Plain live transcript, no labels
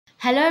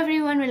Hello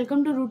everyone,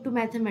 welcome to Root to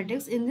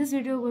Mathematics. In this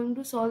video, we're going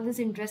to solve this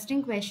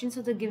interesting question.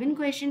 So the given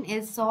question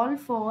is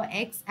solve for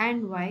x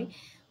and y,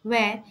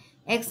 where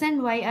x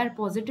and y are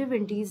positive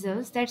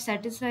integers that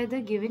satisfy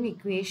the given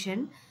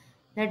equation,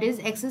 that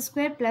is x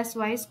square plus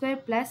y square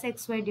plus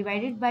xy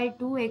divided by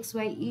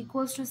 2xy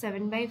equals to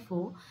 7 by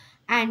 4.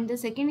 And the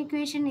second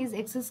equation is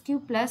x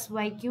cube plus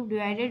y cube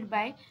divided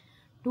by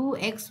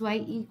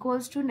 2xy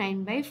equals to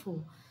 9 by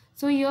 4.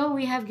 So here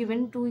we have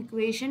given two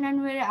equation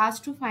and we are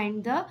asked to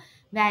find the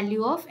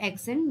value of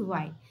x and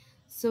y.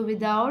 So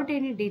without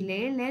any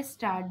delay, let's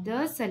start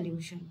the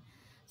solution.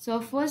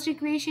 So first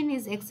equation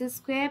is x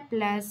square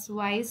plus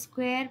y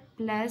square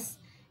plus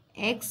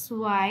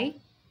xy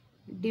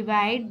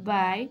divided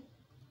by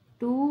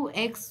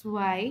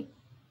 2xy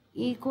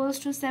equals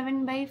to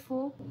 7 by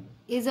 4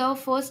 is our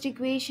first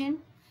equation,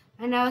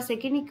 and our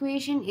second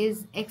equation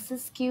is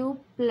x cube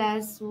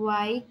plus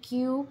y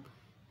cube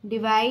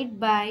divided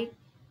by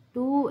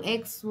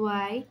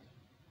 2xy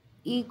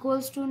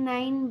equals to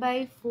 9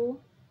 by 4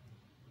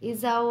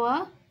 is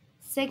our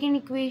second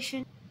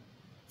equation.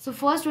 So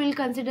first we will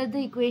consider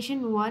the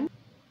equation 1.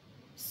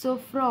 So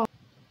from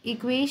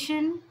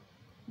equation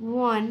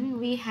 1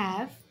 we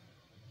have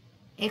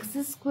x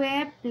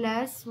square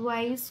plus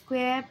y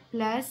square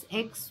plus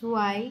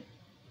xy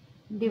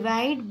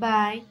divided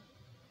by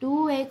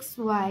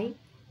 2xy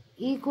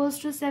equals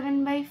to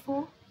 7 by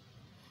 4.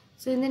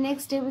 So in the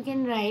next step we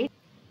can write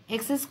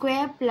x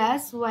square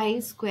plus y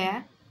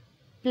square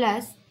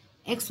plus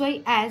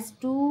xy as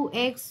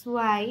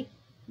 2xy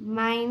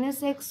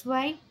minus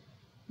xy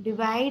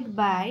divided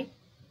by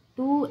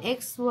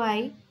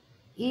 2xy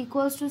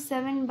equals to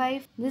 7 by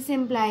 4. This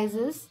implies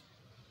this.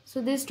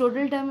 So this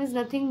total term is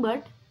nothing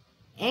but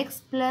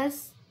x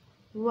plus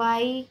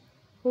y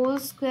whole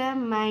square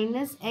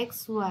minus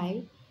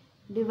xy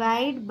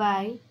divided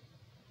by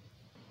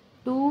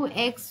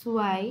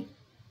 2xy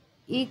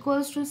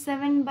equals to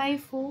 7 by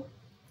 4.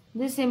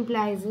 This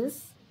implies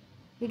this.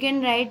 We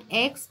can write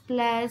x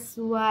plus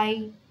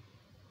y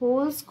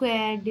whole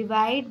square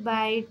divided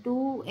by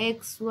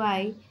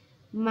 2xy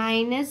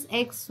minus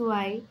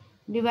xy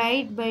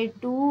divided by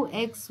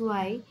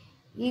 2xy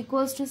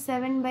equals to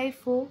 7 by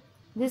 4.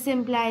 This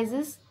implies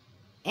this.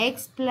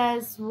 X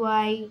plus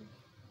y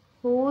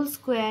whole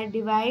square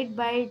divided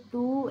by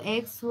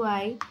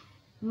 2xy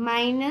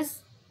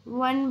minus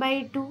 1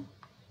 by 2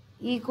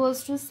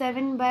 equals to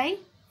 7 by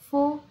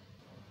 4.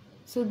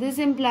 So this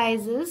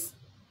implies this.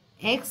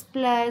 X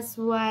plus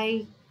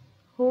y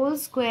whole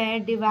square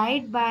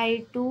divided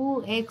by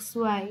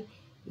 2xy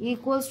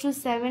equals to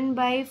 7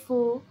 by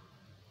 4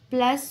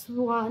 plus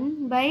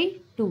 1 by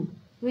 2,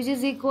 which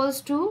is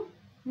equals to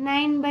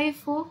 9 by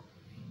 4.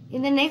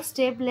 In the next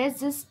step,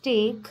 let's just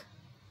take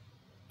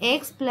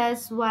x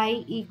plus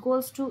y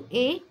equals to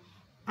a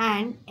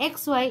and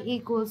xy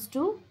equals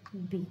to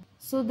b.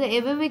 So the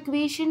above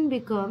equation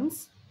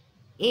becomes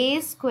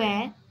a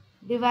square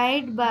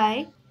divided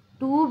by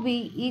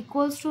 2b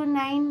equals to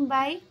 9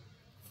 by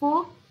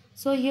 4.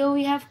 So here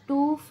we have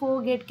 2,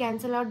 4 get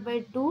cancelled out by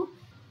 2.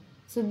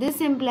 So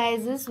this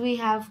implies this, we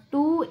have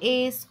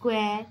 2a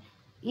square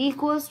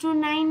equals to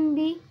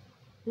 9b.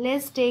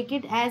 Let's take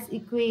it as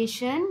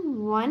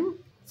equation 1.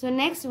 So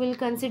next we'll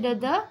consider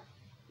the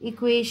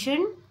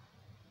equation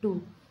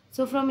 2.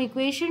 So from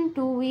equation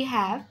 2 we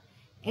have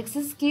x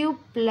cube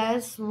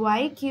plus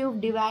y cube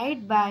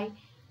divided by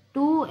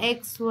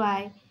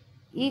 2xy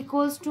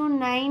equals to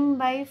 9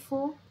 by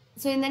 4.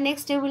 So in the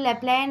next step we'll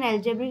apply an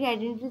algebraic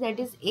identity, that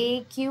is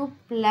a cube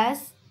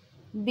plus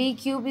b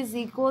cube is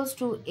equals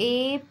to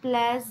a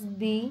plus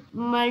b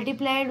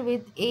multiplied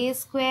with a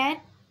square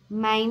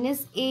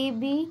minus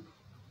ab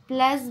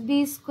plus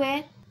b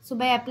square. So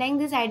by applying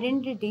this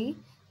identity,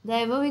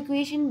 the above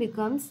equation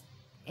becomes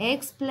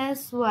x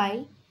plus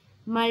y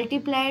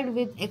multiplied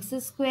with x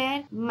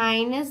square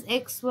minus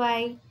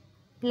xy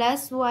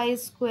plus y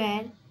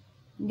square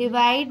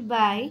divided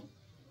by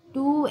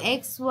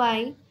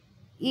 2xy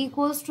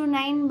equals to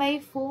 9 by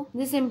 4.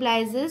 This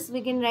implies this.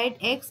 We can write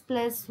x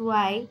plus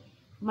y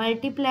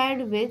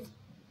multiplied with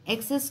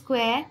x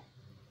square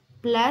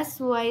plus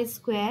y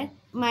square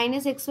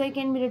minus xy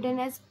can be written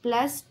as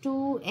plus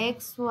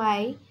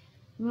 2xy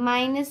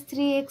minus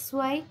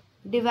 3xy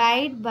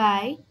divided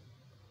by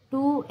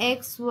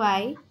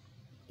 2xy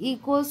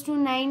equals to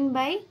 9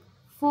 by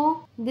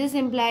 4. This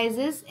implies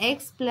this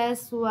x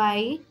plus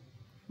y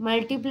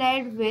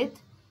multiplied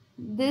with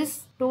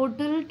this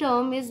total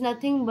term is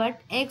nothing but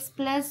x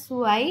plus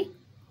y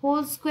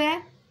whole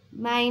square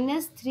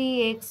minus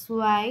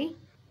 3xy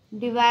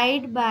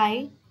divided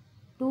by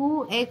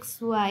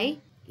 2xy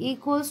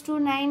equals to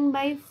 9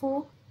 by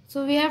 4.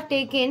 So we have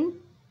taken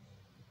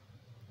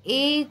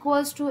a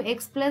equals to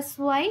x plus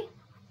y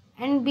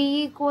and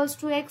b equals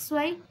to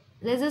xy.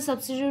 Let's just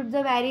substitute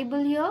the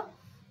variable here.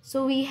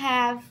 So we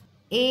have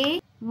a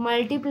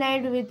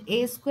multiplied with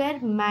a square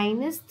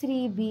minus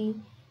 3b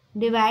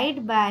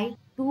divided by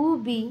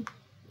 2b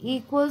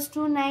equals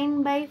to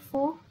 9 by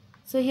 4.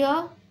 So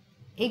here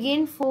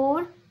again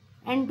 4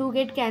 and 2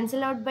 get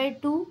cancelled out by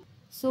 2.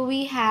 So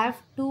we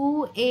have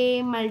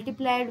 2a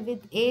multiplied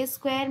with a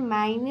square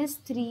minus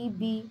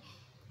 3b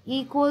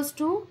equals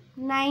to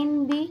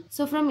 9b.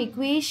 So from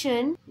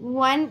equation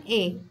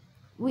 1a,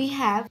 we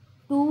have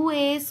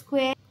 2a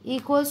square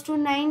equals to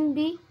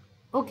 9b.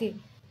 Okay,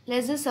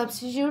 let's just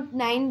substitute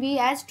 9b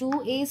as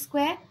 2a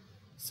square.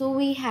 So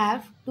we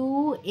have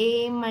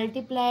 2a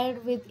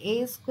multiplied with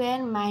a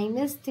square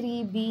minus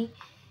 3b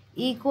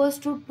equals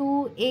to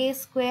 2a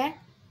square.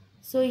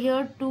 So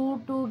here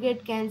 2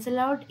 get cancelled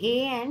out,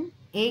 a and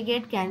a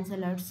get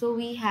cancelled out. So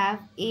we have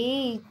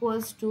a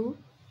equals to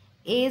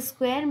a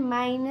square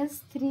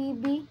minus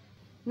 3b.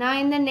 Now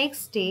in the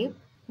next step,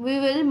 we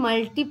will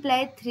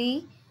multiply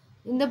 3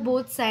 in the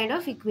both side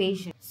of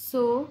equation.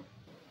 So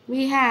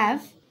we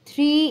have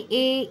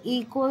 3a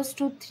equals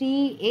to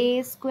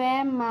 3a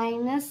square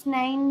minus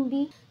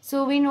 9b.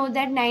 So we know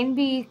that 9b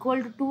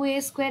equal to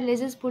 2a square.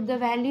 Let's just put the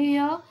value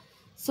here.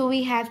 So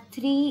we have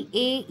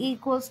 3a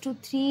equals to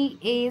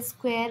 3a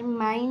square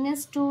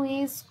minus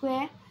 2a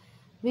square,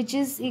 which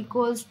is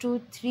equals to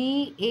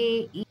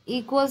 3a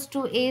equals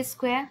to a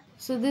square.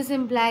 So this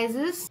implies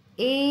is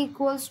a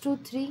equals to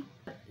 3.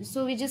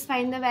 So we just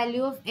find the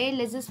value of a.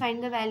 Let's just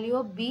find the value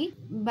of b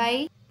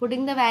by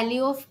putting the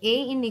value of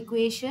a in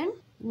equation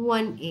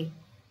 1a.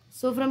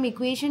 So from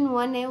equation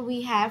 1a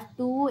we have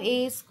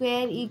 2a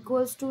square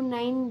equals to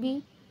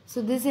 9b.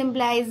 So this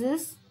implies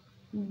is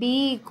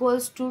b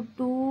equals to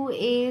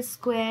 2a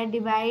square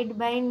divided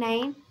by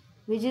 9,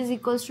 which is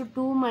equals to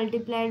 2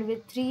 multiplied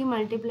with 3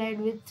 multiplied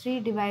with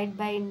 3 divided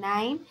by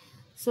 9.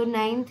 So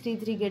 9,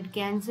 3 get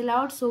cancelled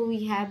out. So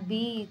we have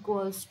b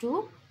equals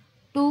to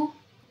 2.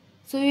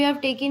 So we have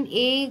taken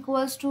a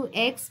equals to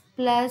x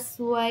plus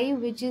y,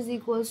 which is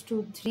equals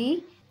to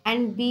 3,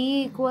 and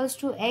b equals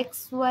to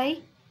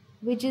xy,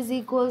 which is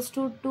equals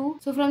to 2.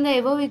 So from the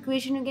above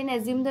equation you can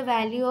assume the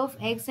value of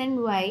x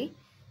and y,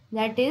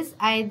 that is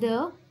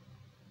either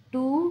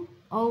 2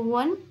 or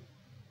 1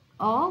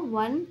 or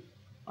 1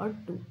 or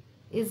 2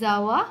 is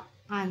our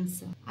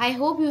answer. I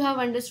hope you have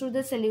understood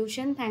the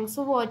solution. Thanks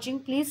for watching.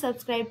 Please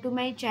subscribe to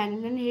my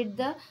channel and hit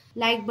the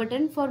like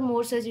button for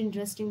more such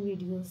interesting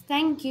videos.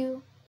 Thank you.